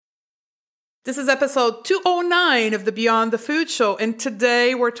This is episode 209 of the Beyond the Food Show, and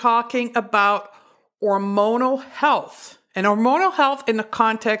today we're talking about hormonal health, and hormonal health in the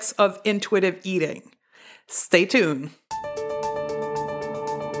context of intuitive eating. Stay tuned.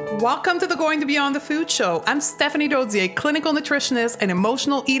 Welcome to the Going to Beyond the Food Show. I'm Stephanie Dozier, clinical nutritionist and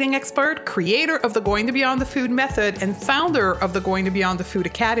emotional eating expert, creator of the Going to Beyond the Food method, and founder of the Going to Beyond the Food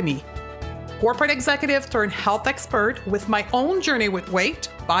Academy. Corporate executive turned health expert with my own journey with weight,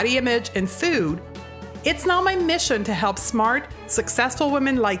 body image, and food, it's now my mission to help smart, successful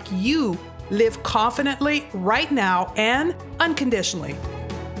women like you live confidently right now and unconditionally.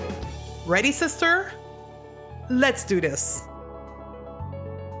 Ready, sister? Let's do this.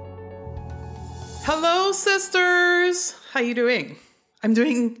 Hello, sisters. How you doing? I'm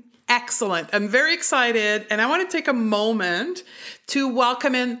doing excellent. I'm very excited, and I want to take a moment to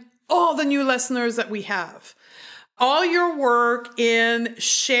welcome in all the new listeners that we have. All your work in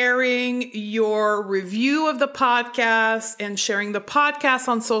sharing your review of the podcast and sharing the podcast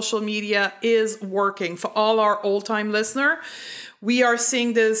on social media is working. For all our old-time listener, we are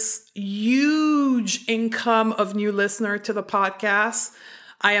seeing this huge income of new listener to the podcast.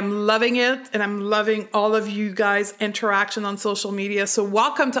 I am loving it, and I'm loving all of you guys' interaction on social media. So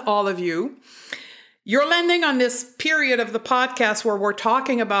welcome to all of you. You're landing on this period of the podcast where we're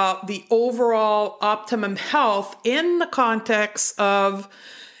talking about the overall optimum health in the context of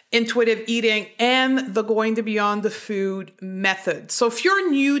intuitive eating and the Going to Beyond the Food method. So if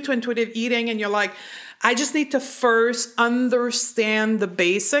you're new to intuitive eating and you're like, I just need to first understand the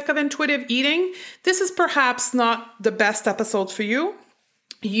basic of intuitive eating, this is perhaps not the best episode for you.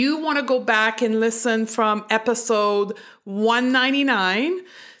 You want to go back and listen from episode 199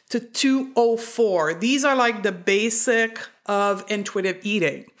 to 204. These are like the basic of intuitive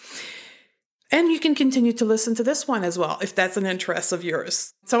eating. And you can continue to listen to this one as well, if that's an interest of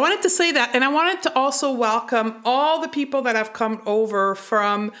yours. So I wanted to say that, and I wanted to also welcome all the people that have come over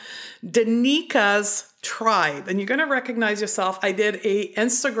from Danika's tribe. And you're going to recognize yourself. I did a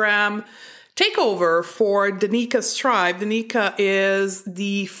Instagram takeover for Danika's tribe. Danika is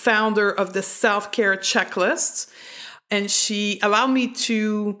the founder of the Self-Care Checklist. And she allowed me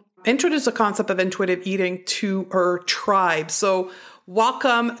to introduce the concept of intuitive eating to her tribe. So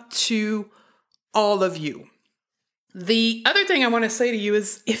welcome to all of you. The other thing I want to say to you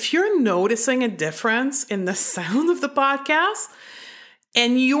is if you're noticing a difference in the sound of the podcast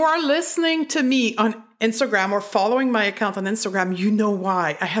and you are listening to me on Instagram or following my account on Instagram, you know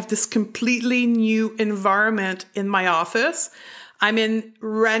why. I have this completely new environment in my office. I'm in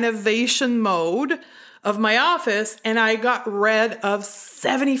renovation mode of my office, and I got rid of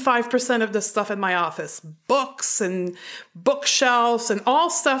 75% of the stuff in my office, books and bookshelves and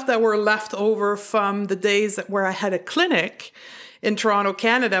all stuff that were left over from the days where I had a clinic in Toronto,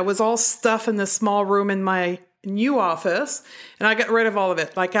 Canada. It was all stuff in the small room in my new office, and I got rid of all of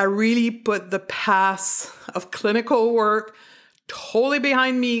it. Like I really put the past of clinical work totally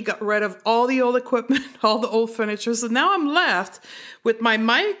behind me, got rid of all the old equipment, all the old furniture. So now I'm left with my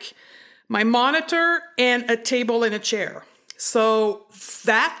mic, my monitor, and a table and a chair. So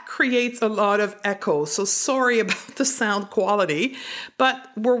that creates a lot of echo. So sorry about the sound quality, but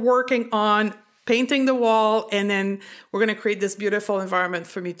we're working on painting the wall, and then we're going to create this beautiful environment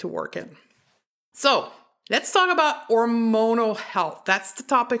for me to work in. So let's talk about hormonal health. That's the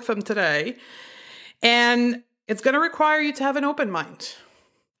topic from today. And it's going to require you to have an open mind.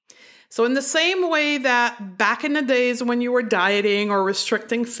 So in the same way that back in the days when you were dieting or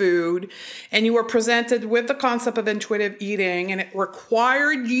restricting food and you were presented with the concept of intuitive eating and it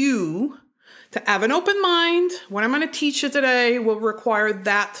required you to have an open mind, what I'm going to teach you today will require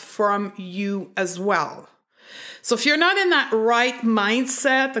that from you as well. So if you're not in that right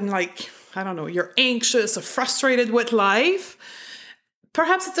mindset and you're anxious or frustrated with life,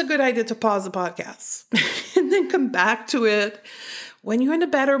 perhaps it's a good idea to pause the podcast and then come back to it when you're in a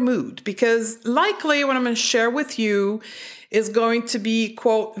better mood, because likely what I'm going to share with you is going to be,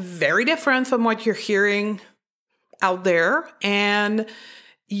 quote, very different from what you're hearing out there. And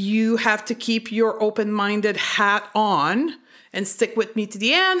you have to keep your open-minded hat on and stick with me to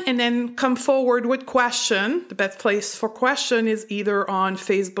the end and then come forward with question. The best place for question is either on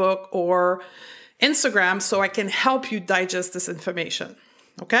Facebook or Instagram, so I can help you digest this information.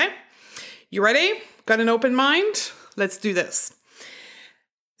 Okay? You ready? Got an open mind? Let's do this.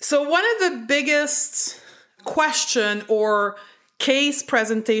 So one of the biggest question or case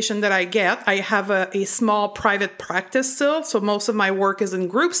presentation that I get, I have a small private practice still. So most of my work is in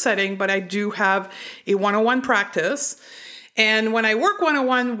group setting, but I do have a one-on-one practice. And when I work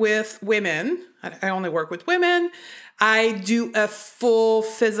one-on-one with women, I only work with women, I do a full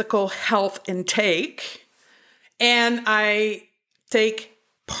physical health intake, and I take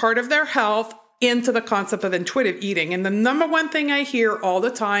part of their health into the concept of intuitive eating. And the number one thing I hear all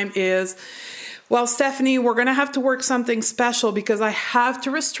the time is, well, Stephanie, we're going to have to work something special because I have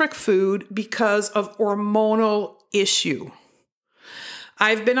to restrict food because of hormonal issue.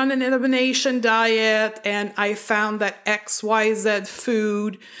 I've been on an elimination diet and I found that XYZ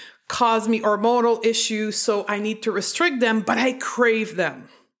food caused me hormonal issues, so I need to restrict them, but I crave them,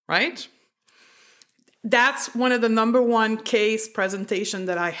 right? That's one of the number one case presentation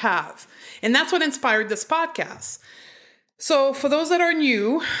that I have. And that's what inspired this podcast. So for those that are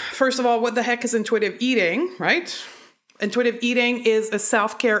new, first of all, what the heck is intuitive eating, right? Intuitive eating is a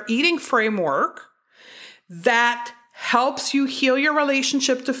self-care eating framework that helps you heal your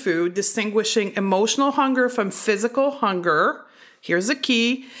relationship to food, distinguishing emotional hunger from physical hunger. Here's the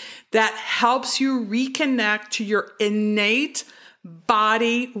key: that helps you reconnect to your innate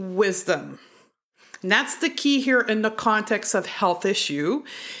body wisdom. And that's the key here in the context of health issue,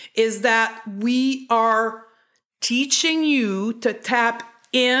 is that we are teaching you to tap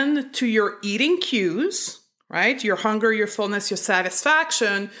into your eating cues, right? Your hunger, your fullness, your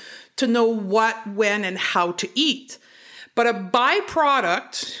satisfaction, to know what, when, and how to eat. But a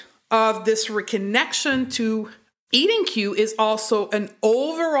byproduct of this reconnection to eating cue is also an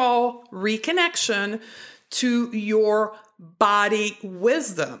overall reconnection to your body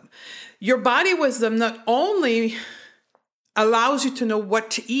wisdom. Your body wisdom not only allows you to know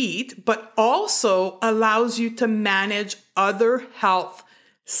what to eat, but also allows you to manage other health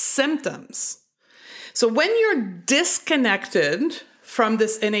symptoms. So when you're disconnected from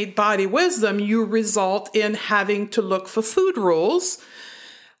this innate body wisdom, you result in having to look for food rules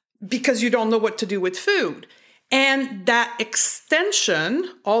because you don't know what to do with food. And that extension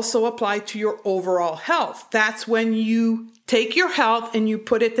also applies to your overall health. That's when you take your health and you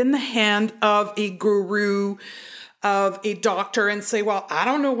put it in the hand of a guru, of a doctor, and say, well, I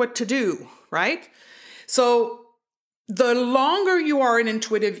don't know what to do, right? So the longer you are an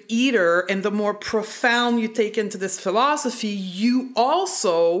intuitive eater and the more profound you take into this philosophy, you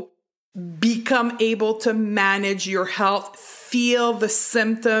also become able to manage your health, feel the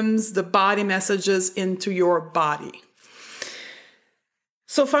symptoms, the body messages into your body.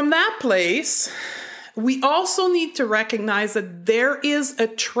 So from that place, we also need to recognize that there is a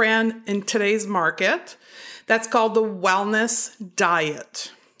trend in today's market that's called the wellness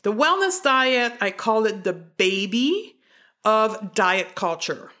diet. The wellness diet, I call it the baby of diet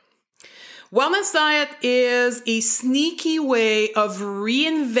culture. Wellness diet is a sneaky way of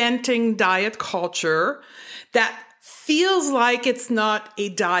reinventing diet culture that feels like it's not a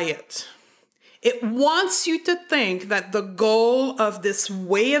diet. It wants you to think that the goal of this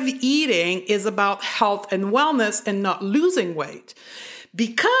way of eating is about health and wellness and not losing weight,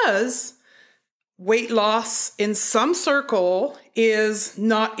 because weight loss in some circle is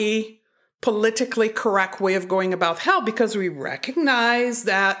not a politically correct way of going about health, because we recognize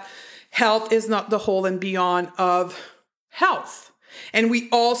that health is not the whole and beyond of health. And we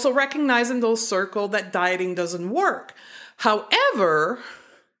also recognize in those circles that dieting doesn't work. However,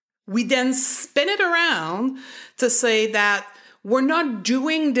 we then spin it around to say that we're not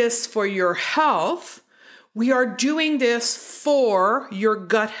doing this for your health. We are doing this for your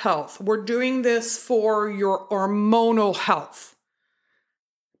gut health. We're doing this for your hormonal health.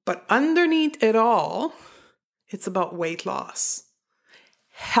 But underneath it all, it's about weight loss,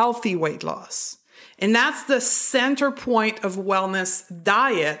 healthy weight loss. And that's the center point of wellness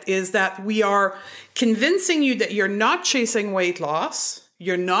diet, is that we are convincing you that you're not chasing weight loss,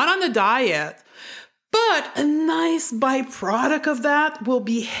 you're not on a diet, but a nice byproduct of that will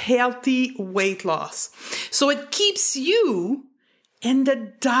be healthy weight loss. So it keeps you in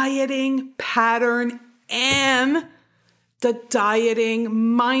the dieting pattern and the dieting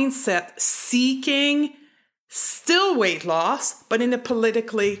mindset, seeking still weight loss, but in a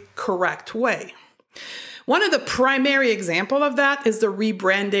politically correct way. One of the primary examples of that is the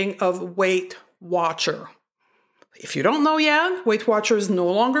rebranding of Weight Watcher. If you don't know yet, Weight Watcher is no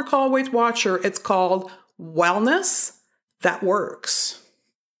longer called Weight Watcher. It's called Wellness That Works.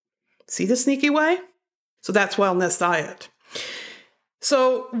 See the sneaky way? So that's wellness diet.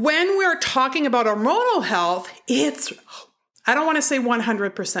 So when we're talking about hormonal health, it's, I don't want to say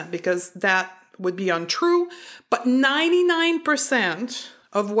 100% because that would be untrue, but 99%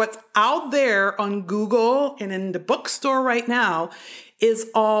 of what's out there on Google and in the bookstore right now is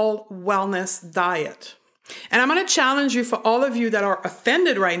all wellness diet. And I'm going to challenge you, for all of you that are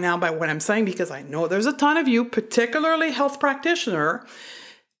offended right now by what I'm saying, because I know there's a ton of you, particularly health practitioner,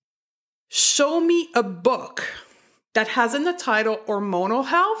 show me a book that has in the title hormonal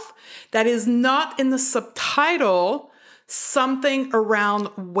health that is not in the subtitle something around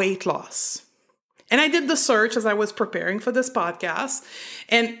weight loss. And I did the search as I was preparing for this podcast.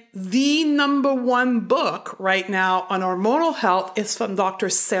 And the number one book right now on hormonal health is from Dr.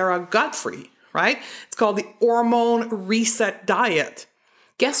 Sarah Godfrey, right? It's called The Hormone Reset Diet.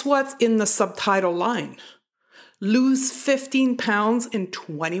 Guess what's in the subtitle line? Lose 15 pounds in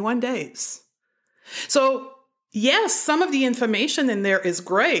 21 days. So yes, some of the information in there is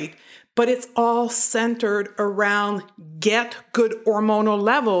great, but it's all centered around get good hormonal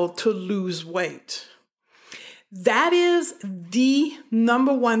level to lose weight. That is the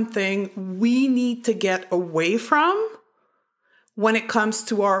number one thing we need to get away from when it comes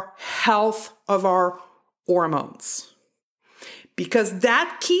to our health of our hormones. Because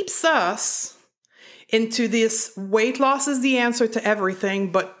that keeps us into this weight loss is the answer to everything,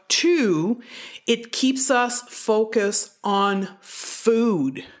 but two, it keeps us focused on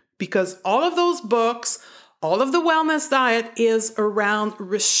food. Because all of those books, all of the wellness diet is around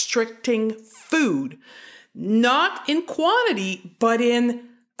restricting food. Not in quantity, but in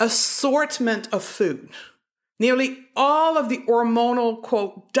assortment of food. Nearly all of the hormonal,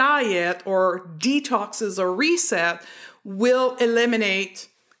 quote, diet or detoxes or reset will eliminate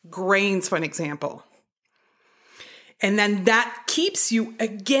grains, for an example. And then that keeps you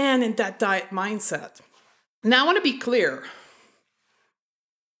again in that diet mindset. Now, I want to be clear.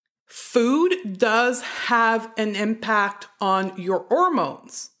 Food does have an impact on your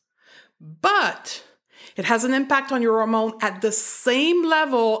hormones, but it has an impact on your hormone at the same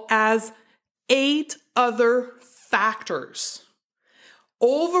level as 8 other factors.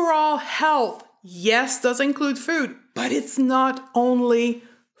 Overall health, yes, does include food, but it's not only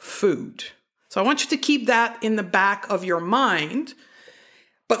food. So I want you to keep that in the back of your mind.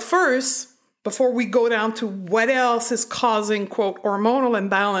 But first, before we go down to what else is causing, quote, hormonal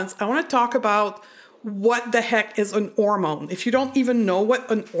imbalance, I want to talk about what the heck is an hormone. If you don't even know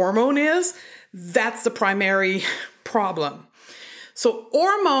what an hormone is, that's the primary problem. So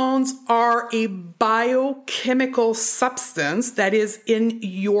hormones are a biochemical substance that is in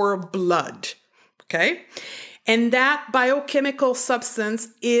your blood, okay? And that biochemical substance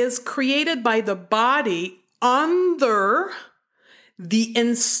is created by the body under the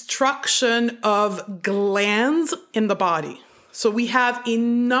instruction of glands in the body. So we have a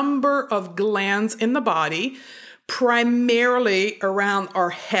number of glands in the body, primarily around our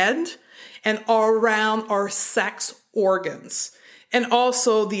head and around our sex organs, and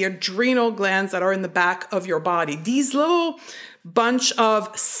also the adrenal glands that are in the back of your body. These little bunch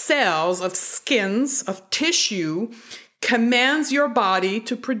of cells, of skins, of tissue, commands your body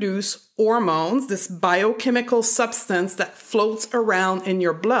to produce hormones, this biochemical substance that floats around in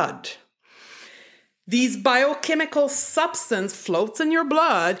your blood. These biochemical substance floats in your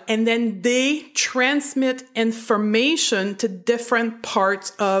blood, and then they transmit information to different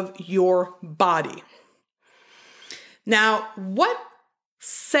parts of your body. Now, what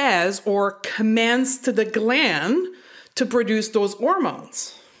says or commands to the gland to produce those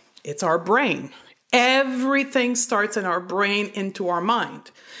hormones? It's our brain. Everything starts in our brain into our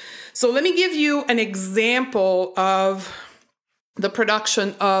mind. So let me give you an example of the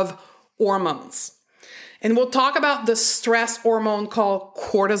production of hormones. And we'll talk about the stress hormone called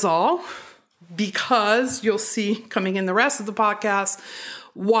cortisol, because you'll see coming in the rest of the podcast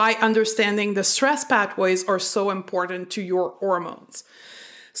why understanding the stress pathways are so important to your hormones.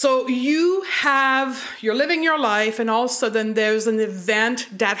 So you're living your life, and all of a sudden there's an event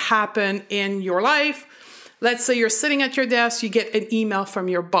that happened in your life. Let's say you're sitting at your desk, you get an email from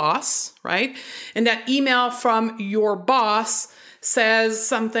your boss, right? And that email from your boss says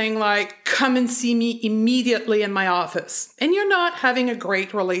something like, come and see me immediately in my office. And you're not having a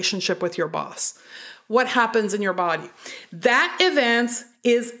great relationship with your boss. What happens in your body? That event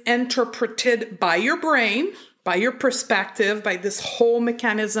is interpreted by your brain, by your perspective, by this whole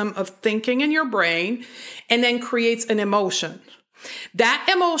mechanism of thinking in your brain, and then creates an emotion. That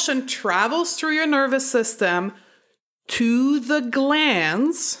emotion travels through your nervous system to the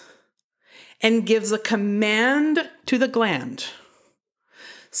glands and gives a command to the gland.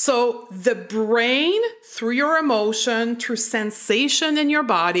 So the brain, through your emotion, through sensation in your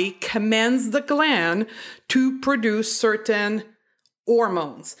body, commands the gland to produce certain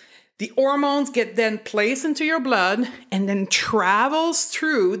hormones. The hormones get then placed into your blood and then travels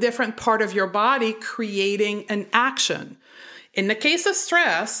through different part of your body, creating an action. In the case of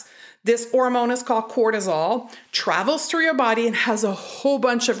stress, this hormone is called cortisol, travels through your body and has a whole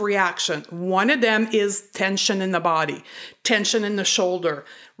bunch of reaction. One of them is tension in the body, tension in the shoulder,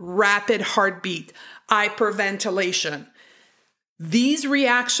 rapid heartbeat, hyperventilation. These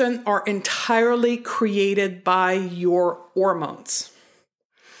reactions are entirely created by your hormones.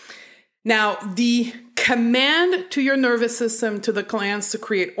 Now, the command to your nervous system, to the glands to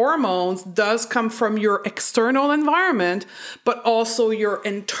create hormones does come from your external environment, but also your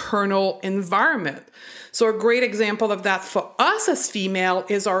internal environment. So a great example of that for us as female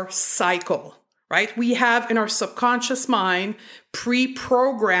is our cycle, right? We have in our subconscious mind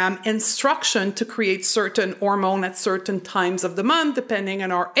pre-programmed instruction to create certain hormone at certain times of the month, depending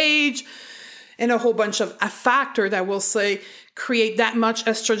on our age, and a whole bunch of a factor that will say, create that much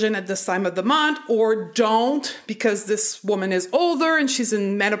estrogen at this time of the month, or don't, because this woman is older and she's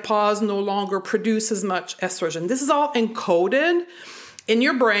in menopause, no longer produce as much estrogen. This is all encoded in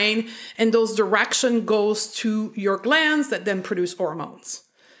your brain, and those direction goes to your glands that then produce hormones.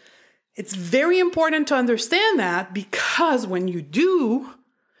 It's very important to understand that, because when you do,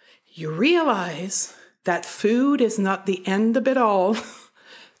 you realize that food is not the end of it all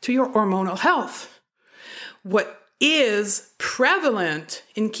to your hormonal health. What is prevalent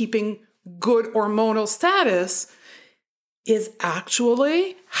in keeping good hormonal status is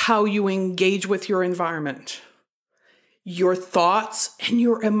actually how you engage with your environment, your thoughts, and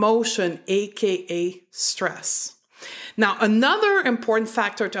your emotion, aka stress. Now, another important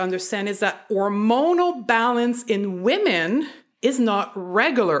factor to understand is that hormonal balance in women is not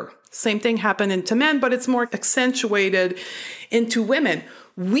regular. Same thing happened into men, but it's more accentuated into women.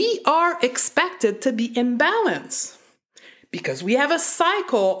 We are expected to be in balance because we have a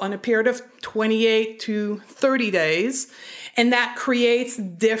cycle on a period of 28 to 30 days, and that creates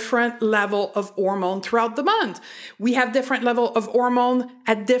different level of hormone throughout the month. We have different level of hormone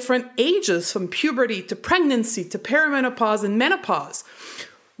at different ages, from puberty to pregnancy to perimenopause and menopause.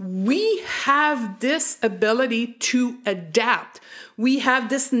 We have this ability to adapt. We have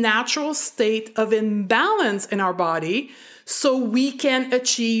this natural state of imbalance in our body, so we can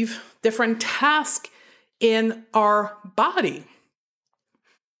achieve different tasks in our body.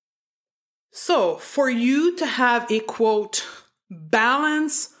 So for you to have a, quote,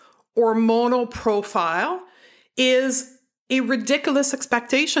 balanced hormonal profile is a ridiculous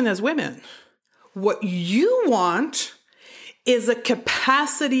expectation as women. What you want is a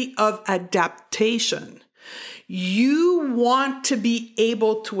capacity of adaptation. You want to be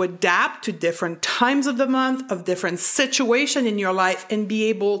able to adapt to different times of the month, of different situations in your life, and be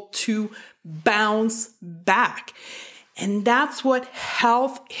able to bounce back. And that's what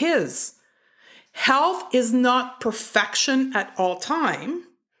health is. Health is not perfection at all time.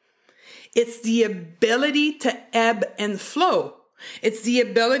 It's the ability to ebb and flow. It's the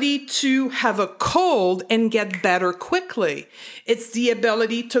ability to have a cold and get better quickly. It's the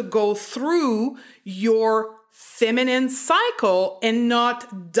ability to go through your feminine cycle and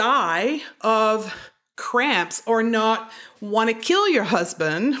not die of cramps, or not want to kill your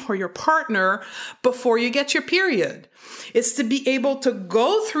husband or your partner before you get your period. It's to be able to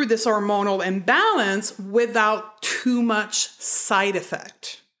go through this hormonal imbalance without too much side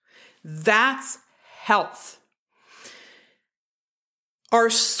effect. That's health.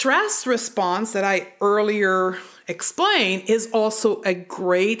 Our stress response that I earlier explained is also a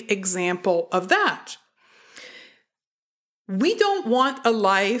great example of that. We don't want a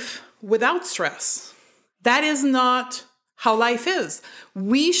life without stress. That is not how life is.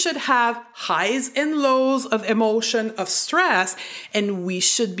 We should have highs and lows of emotion, of stress, and we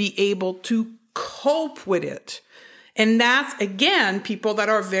should be able to cope with it. And that's, again, people that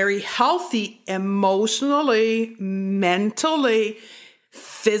are very healthy emotionally, mentally,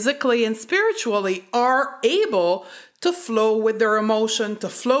 physically, and spiritually are able to flow with their emotion, to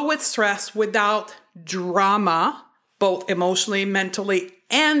flow with stress without drama, both emotionally, mentally,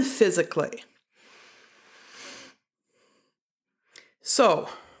 and physically. So,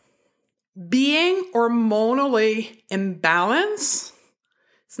 being hormonally imbalanced,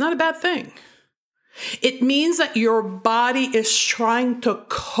 it's not a bad thing. It means that your body is trying to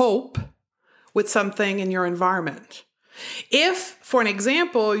cope with something in your environment. If, for an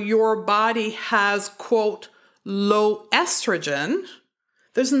example, your body has, quote, low estrogen,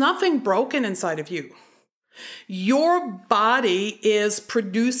 there's nothing broken inside of you. Your body is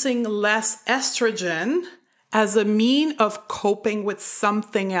producing less estrogen as a mean of coping with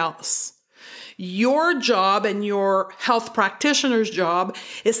something else. Your job and your health practitioner's job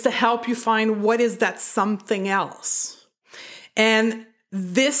is to help you find what is that something else. And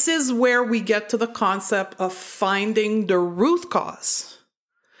this is where we get to the concept of finding the root cause.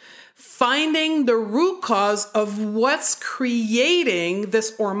 Finding the root cause of what's creating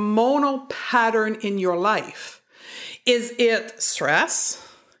this hormonal pattern in your life. Is it stress?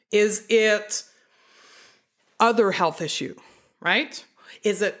 Is it other health issue, right?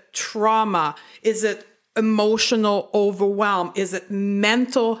 Is it trauma? Is it emotional overwhelm? Is it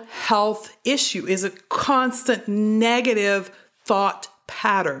mental health issue? Is it constant negative thought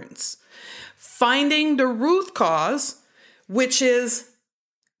patterns? Finding the root cause, which is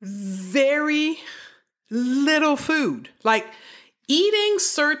very little food. Like eating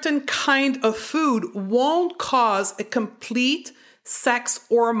certain kind of food won't cause a complete sex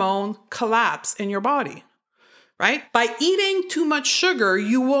hormone collapse in your body, right? By eating too much sugar,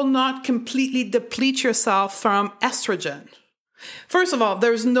 you will not completely deplete yourself from estrogen. First of all,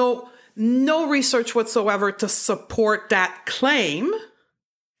 there's no research whatsoever to support that claim.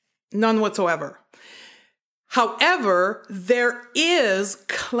 None whatsoever. However, there is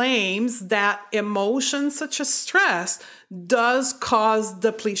claims that emotions such as stress does cause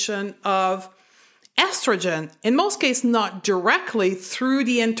depletion of estrogen, in most cases not directly, through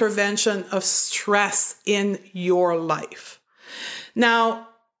the intervention of stress in your life. Now,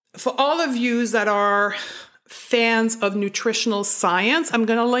 for all of you that are fans of nutritional science, I'm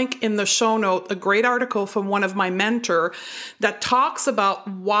going to link in the show note a great article from one of my mentors that talks about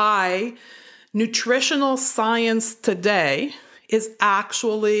why nutritional science today is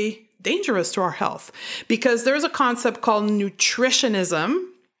actually dangerous to our health. Because there's a concept called nutritionism,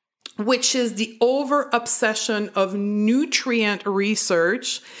 which is the over-obsession of nutrient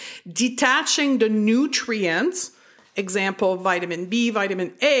research, detaching the nutrients, example, vitamin B,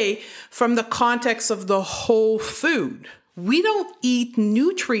 vitamin A, from the context of the whole food. We don't eat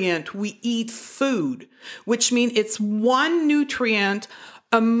nutrient, we eat food, which means it's one nutrient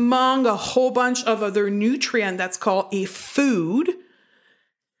among a whole bunch of other nutrients that's called a food.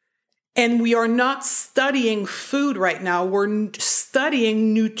 And we are not studying food right now. We're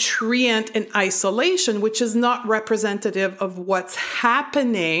studying nutrient in isolation, which is not representative of what's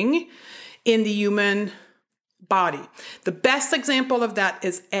happening in the human body. The best example of that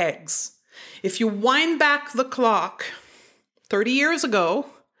is eggs. If you wind back the clock 30 years ago,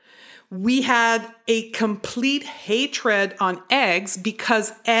 we had a complete hatred on eggs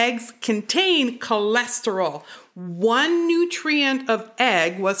because eggs contain cholesterol. One nutrient of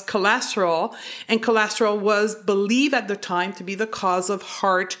egg was cholesterol, and cholesterol was believed at the time to be the cause of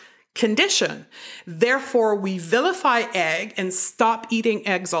heart condition. Therefore, we vilify egg and stop eating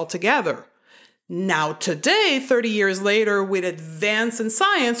eggs altogether. Now today, 30 years later, with advance in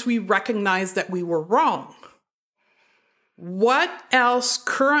science, we recognize that we were wrong. What else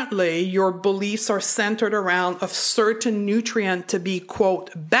currently your beliefs are centered around of certain nutrient to be,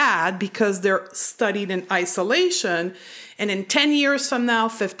 quote, bad because they're studied in isolation. And in 10 years from now,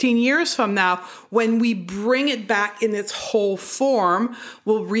 15 years from now, when we bring it back in its whole form,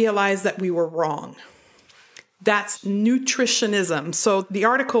 we'll realize that we were wrong. That's nutritionism. So the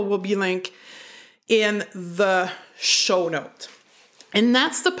article will be linked in the show note. And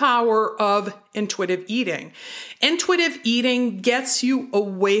that's the power of intuitive eating. Intuitive eating gets you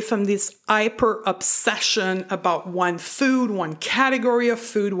away from this hyper obsession about one food, one category of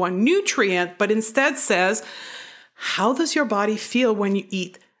food, one nutrient, but instead says, how does your body feel when you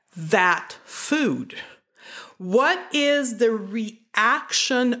eat that food? What is the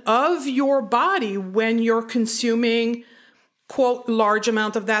reaction of your body when you're consuming, quote, large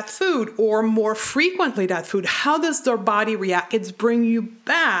amount of that food or more frequently that food? How does their body react? It's bring you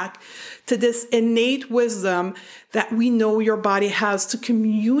back to this innate wisdom that we know your body has to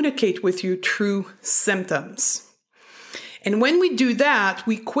communicate with you through symptoms. And when we do that,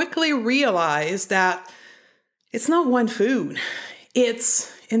 we quickly realize that it's not one food.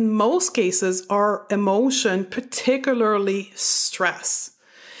 It's, in most cases, our emotion, particularly stress.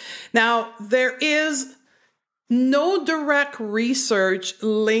 Now, there is no direct research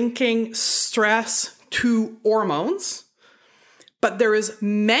linking stress to hormones, but there is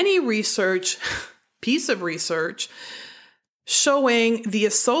many piece of research showing the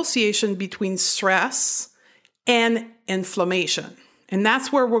association between stress and inflammation. And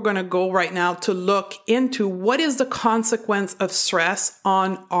that's where we're going to go right now to look into what is the consequence of stress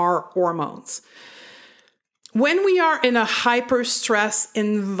on our hormones. When we are in a hyper-stress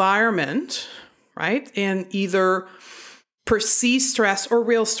environment, right, in either perceived stress or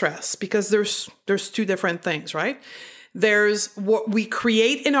real stress, because there's two different things, right? There's what we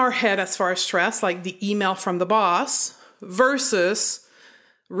create in our head as far as stress, like the email from the boss, versus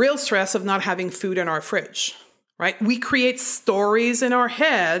real stress of not having food in our fridge, right? We create stories in our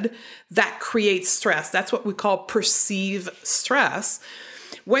head that create stress. That's what we call perceived stress.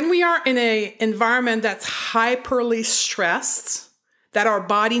 When we are in an environment that's hyperly stressed, that our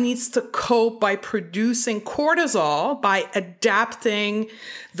body needs to cope by producing cortisol, by adapting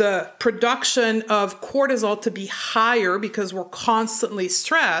the production of cortisol to be higher because we're constantly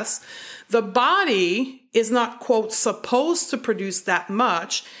stressed, the body is not, quote, supposed to produce that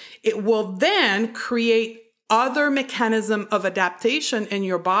much. It will then create other mechanism of adaptation in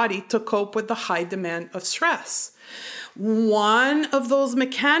your body to cope with the high demand of stress. One of those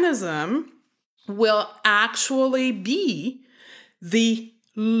mechanisms will actually be the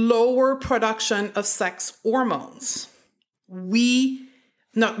lower production of sex hormones.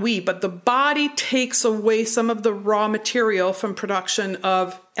 But the body takes away some of the raw material from production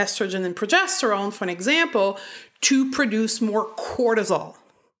of estrogen and progesterone, for an example, to produce more cortisol.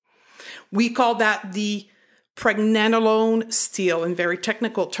 We call that the pregnenolone steal in very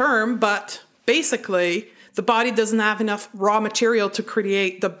technical term, but basically the body doesn't have enough raw material to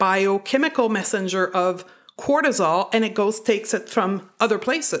create the biochemical messenger of cortisol, and it takes it from other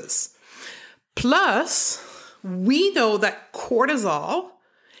places. Plus, we know that cortisol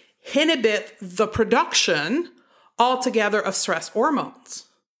inhibits the production altogether of stress hormones.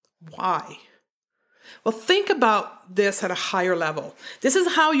 Why? Well, think about this at a higher level. This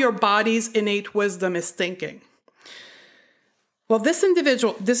is how your body's innate wisdom is thinking. Well, this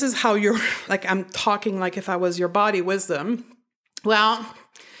is how you're, I'm talking like if I was your body wisdom. Well,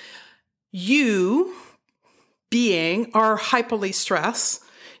 you being are hyperly stressed.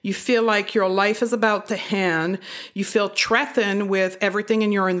 You feel like your life is about to end. You feel threatened with everything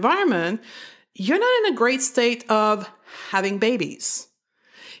in your environment. You're not in a great state of having babies.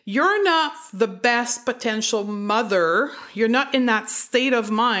 You're not the best potential mother. You're not in that state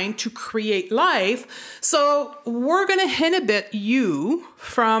of mind to create life. So we're going to inhibit you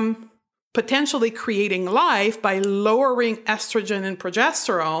from potentially creating life by lowering estrogen and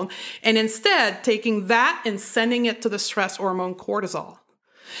progesterone, and instead taking that and sending it to the stress hormone cortisol.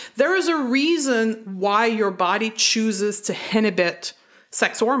 There is a reason why your body chooses to inhibit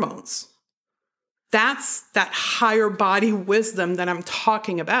sex hormones. That's that higher body wisdom that I'm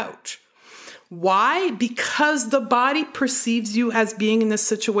talking about. Why? Because the body perceives you as being in a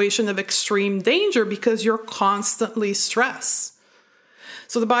situation of extreme danger because you're constantly stressed.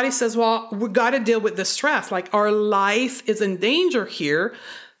 So the body says, well, we got to deal with the stress. Like our life is in danger here.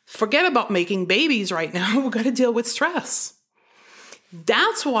 Forget about making babies right now. We got to deal with stress.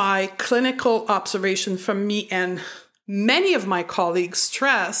 That's why clinical observation from me and many of my colleagues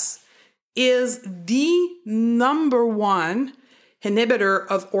stress is the number one inhibitor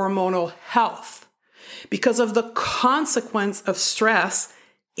of hormonal health because of the consequence of stress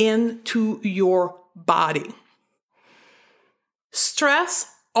into your body.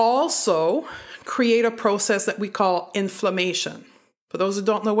 Stress also creates a process that we call inflammation. For those who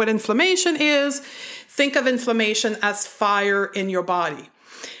don't know what inflammation is, think of inflammation as fire in your body.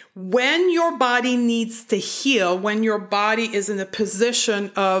 When your body needs to heal, when your body is in a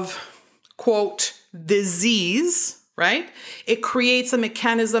position of quote, disease, right? It creates a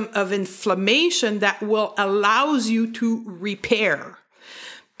mechanism of inflammation that will allows you to repair.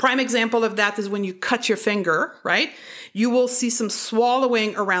 Prime example of that is when you cut your finger, right? You will see some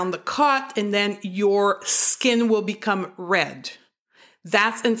swallowing around the cut and then your skin will become red.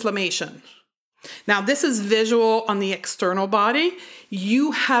 That's inflammation. Now, this is visual on the external body.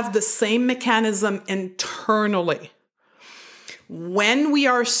 You have the same mechanism internally. When we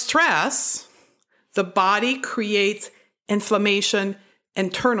are stressed, the body creates inflammation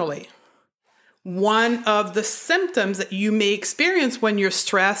internally. One of the symptoms that you may experience when you're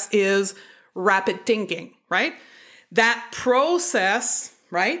stressed is rapid thinking, right? That process,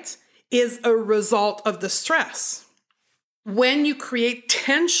 right, is a result of the stress. When you create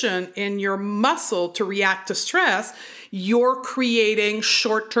tension in your muscle to react to stress, you're creating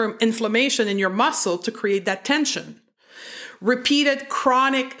short-term inflammation in your muscle to create that tension. Repeated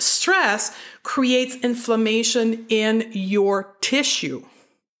chronic stress creates inflammation in your tissue.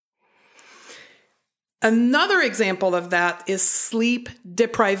 Another example of that is sleep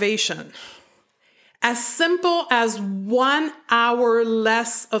deprivation. As simple as 1 hour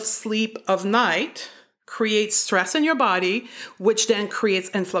less of sleep of night creates stress in your body, which then creates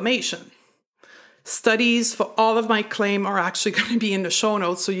inflammation. Studies for all of my claim are actually going to be in the show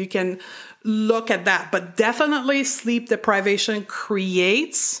notes, so you can look at that. But definitely sleep deprivation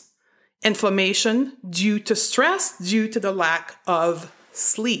creates inflammation due to stress, due to the lack of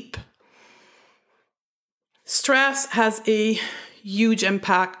sleep. Stress has a huge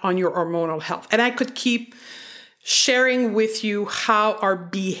impact on your hormonal health. And I could keep sharing with you how our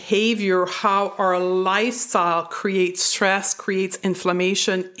behavior, how our lifestyle creates stress, creates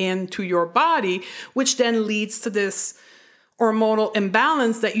inflammation into your body, which then leads to this hormonal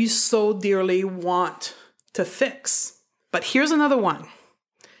imbalance that you so dearly want to fix. But here's another one: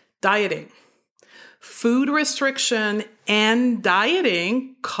 dieting. Food restriction and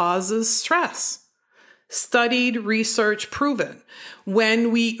dieting causes stress. Studied, research proven.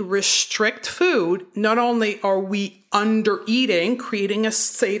 When we restrict food, not only are we under eating, creating a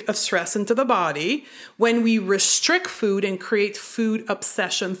state of stress into the body, when we restrict food and create food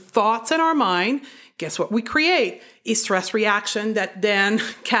obsession thoughts in our mind, guess what we create? A stress reaction that then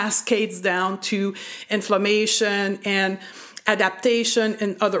cascades down to inflammation and adaptation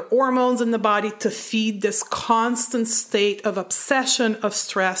and other hormones in the body to feed this constant state of obsession of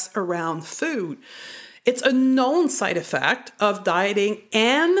stress around food. It's a known side effect of dieting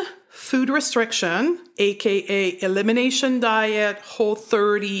and food restriction, aka elimination diet,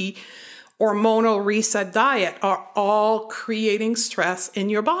 Whole30, hormonal reset diet, are all creating stress in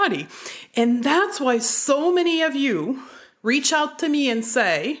your body. And that's why so many of you reach out to me and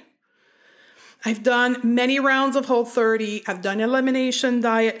say, I've done many rounds of Whole30, I've done elimination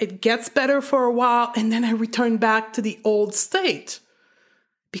diet, it gets better for a while, and then I return back to the old state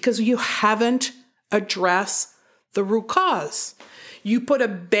because you haven't address the root cause. You put a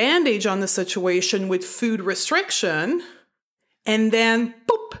bandage on the situation with food restriction, and then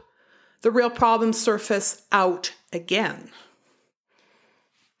boop, the real problem surface out again.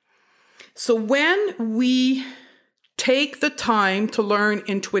 So when we take the time to learn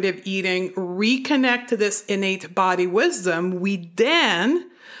intuitive eating, reconnect to this innate body wisdom, we then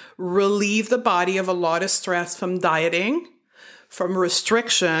relieve the body of a lot of stress from dieting, from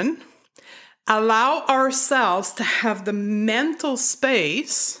restriction, allow ourselves to have the mental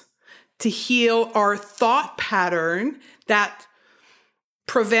space to heal our thought pattern that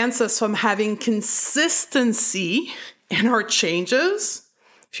prevents us from having consistency in our changes.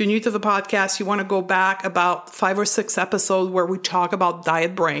 If you're new to the podcast, you want to go back about 5 or 6 episodes where we talk about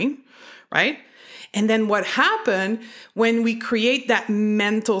diet brain, right? And then what happened when we create that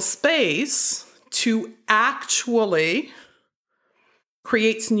mental space to actually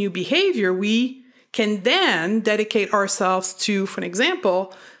creates new behavior, we can then dedicate ourselves to, for an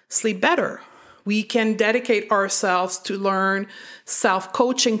example, sleep better. We can dedicate ourselves to learn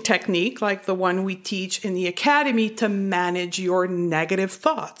self-coaching technique like the one we teach in the academy to manage your negative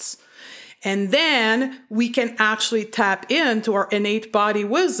thoughts. And then we can actually tap into our innate body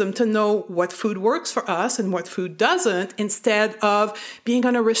wisdom to know what food works for us and what food doesn't, instead of being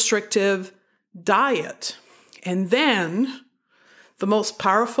on a restrictive diet. And then the most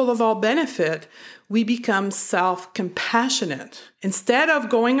powerful of all benefit, we become self-compassionate. Instead of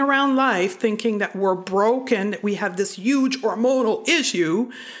going around life thinking that we're broken, that we have this huge hormonal issue,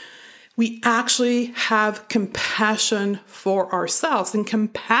 we actually have compassion for ourselves. And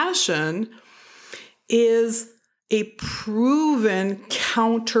compassion is a proven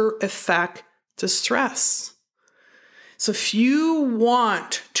counter effect to stress. So if you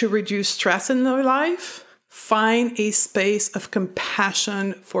want to reduce stress in your life, find a space of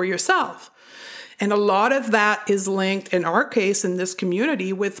compassion for yourself. And a lot of that is linked, in our case, in this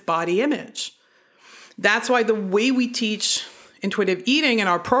community, with body image. That's why the way we teach intuitive eating in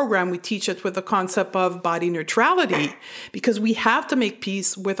our program, we teach it with the concept of body neutrality, because we have to make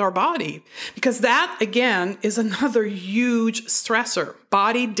peace with our body. Because that, again, is another huge stressor.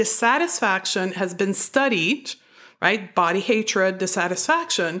 Body dissatisfaction has been studied, right? Body hatred,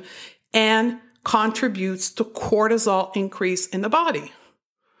 dissatisfaction, and contributes to cortisol increase in the body.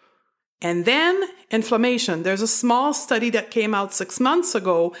 And then inflammation. There's a small study that came out 6 months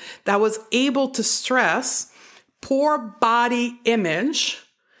ago that was able to stress poor body image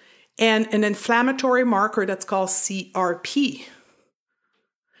and an inflammatory marker that's called CRP.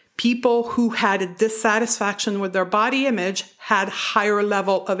 People who had a dissatisfaction with their body image had higher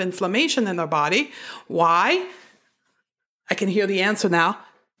level of inflammation in their body. Why? I can hear the answer now.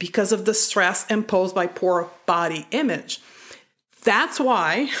 Because of the stress imposed by poor body image. That's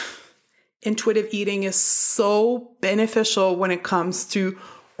why intuitive eating is so beneficial when it comes to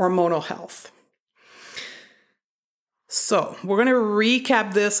hormonal health. So we're going to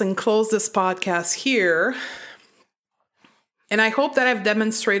recap this and close this podcast here. And I hope that I've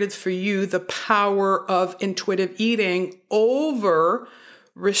demonstrated for you the power of intuitive eating over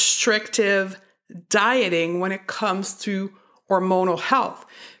restrictive dieting when it comes to hormonal health,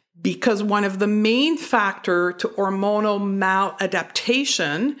 because one of the main factors to hormonal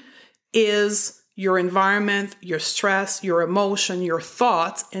maladaptation is your environment, your stress, your emotion, your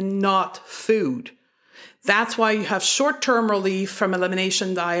thoughts, and not food. That's why you have short-term relief from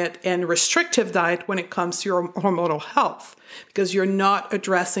elimination diet and restrictive diet when it comes to your hormonal health, because you're not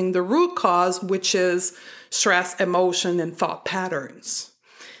addressing the root cause, which is stress, emotion, and thought patterns.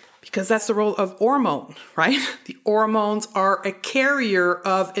 Because that's the role of hormone, right? The hormones are a carrier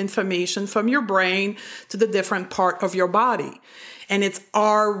of information from your brain to the different part of your body. And it's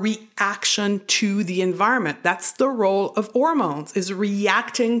our reaction to the environment. That's the role of hormones, is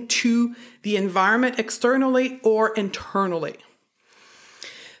reacting to the environment externally or internally.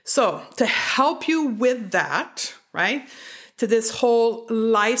 So to help you with that, right, to this whole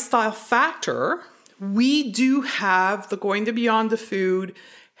lifestyle factor, we do have the Going to Beyond the Food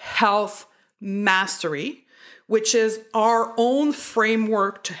Health Mastery, which is our own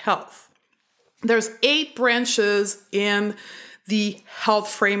framework to health. There's 8 branches in the health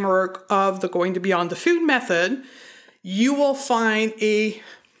framework of the Going to Beyond the Food method. You will find a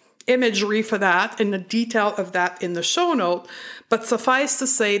imagery for that and the detail of that in the show note. But suffice to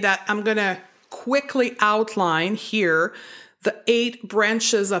say that I'm going to quickly outline here the 8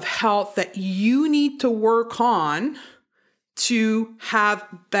 branches of health that you need to work on to have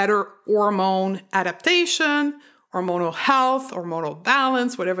better hormone adaptation, hormonal health, hormonal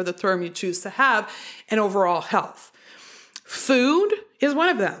balance, whatever the term you choose to have, and overall health. Food is one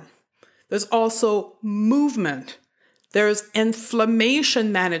of them. There's also movement. There's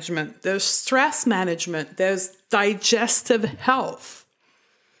inflammation management. There's stress management. There's digestive health.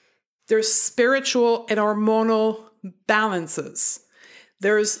 There's spiritual and hormonal balances.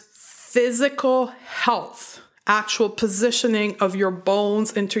 There's physical health, actual positioning of your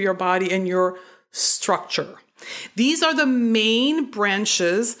bones into your body and your structure. These are the main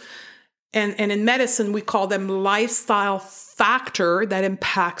branches, and in medicine, we call them lifestyle factor that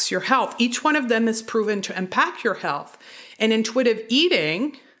impacts your health. Each one of them is proven to impact your health. And intuitive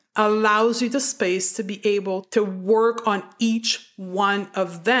eating allows you the space to be able to work on each one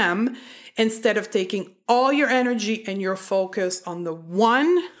of them instead of taking all your energy and your focus on the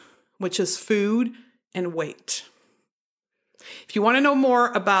one, which is food and weight. If you want to know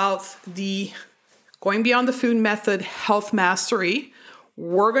more about the Going Beyond the Food method Health Mastery,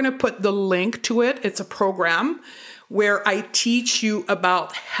 we're going to put the link to it. It's a program where I teach you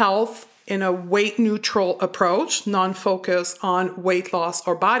about health in a weight neutral approach, non-focus on weight loss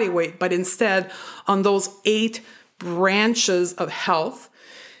or body weight, but instead on those 8 branches of health.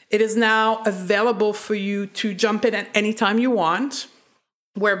 It is now available for you to jump in at any time you want,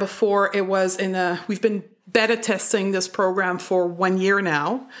 where before it was we've been beta testing this program for 1 year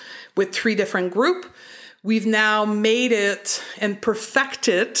now with 3 different groups. We've now made it and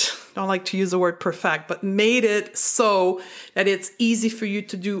perfected, I don't like to use the word perfect, but made it so that it's easy for you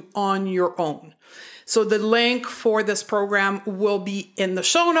to do on your own. So the link for this program will be in the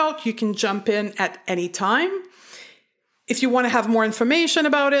show note. You can jump in at any time. If you want to have more information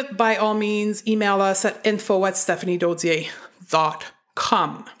about it, by all means, email us at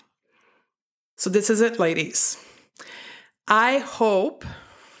info@stephaniedodier.com. So this is it, ladies. I hope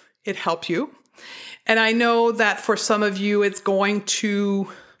it helped you. And I know that for some of you, it's going to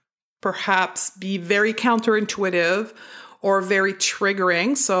perhaps be very counterintuitive or very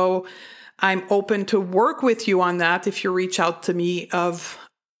triggering. So I'm open to work with you on that if you reach out to me of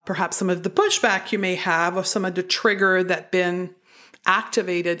perhaps some of the pushback you may have or some of the trigger that been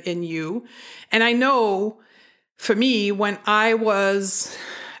activated in you. And I know for me, when I was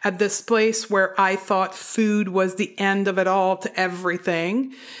at this place where I thought food was the end of it all to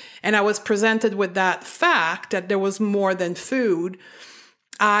everything, and I was presented with that fact that there was more than food,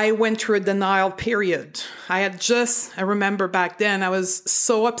 I went through a denial period. I remember back then, I was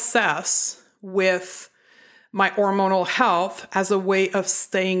so obsessed with my hormonal health as a way of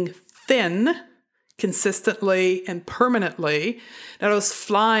staying thin consistently and permanently that I was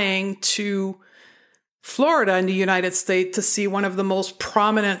flying to Florida in the United States to see one of the most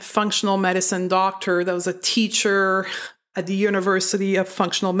prominent functional medicine doctor that was a teacher at the University of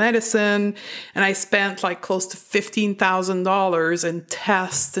Functional Medicine. And I spent like close to $15,000 in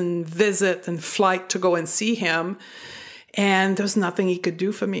tests and visit and flight to go and see him. And there was nothing he could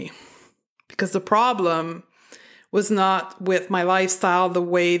do for me because the problem was not with my lifestyle, the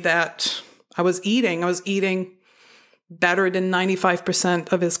way that I was eating. I was eating better than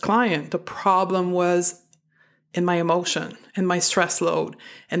 95% of his client. The problem was in my emotion and my stress load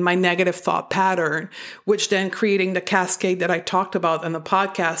and my negative thought pattern, which then creating the cascade that I talked about in the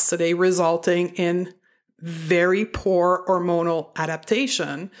podcast today, resulting in very poor hormonal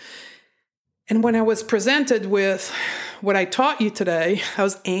adaptation. And when I was presented with what I taught you today, I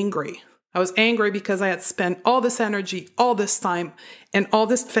was angry. I was angry because I had spent all this energy, all this time, and all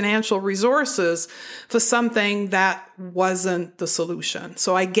this financial resources for something that wasn't the solution.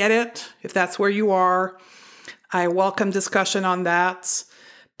 So I get it. If that's where you are, I welcome discussion on that.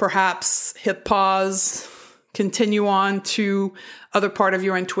 Perhaps hit pause, continue on to other part of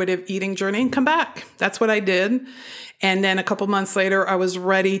your intuitive eating journey and come back. That's what I did. And then a couple months later, I was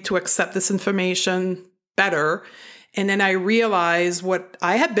ready to accept this information better. And then I realized what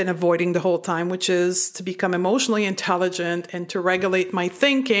I had been avoiding the whole time, which is to become emotionally intelligent and to regulate my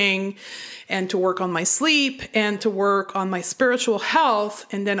thinking and to work on my sleep and to work on my spiritual health.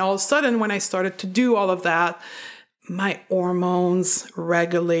 And then all of a sudden, when I started to do all of that, my hormones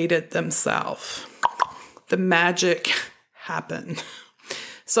regulated themselves. The magic happened.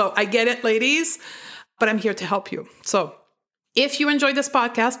 So I get it, ladies, but I'm here to help you. So if you enjoyed this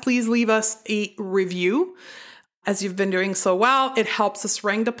podcast, please leave us a review. As you've been doing so well, it helps us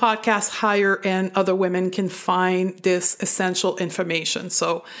rank the podcast higher and other women can find this essential information.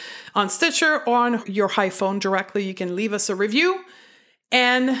 So on Stitcher or on your iPhone directly, you can leave us a review.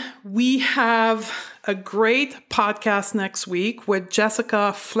 And we have a great podcast next week with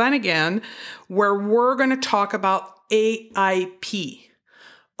Jessica Flanagan, where we're going to talk about AIP,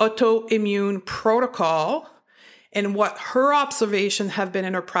 autoimmune protocol, and what her observations have been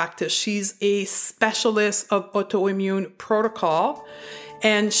in her practice. She's a specialist of autoimmune protocol,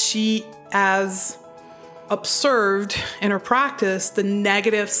 and she has observed in her practice the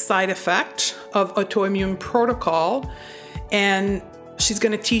negative side effect of autoimmune protocol, and she's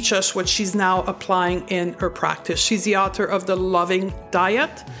going to teach us what she's now applying in her practice. She's the author of The Loving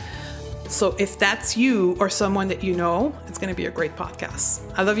Diet. So if that's you or someone that you know, it's going to be a great podcast.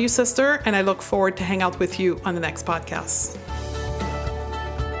 I love you, sister, and I look forward to hang out with you on the next podcast.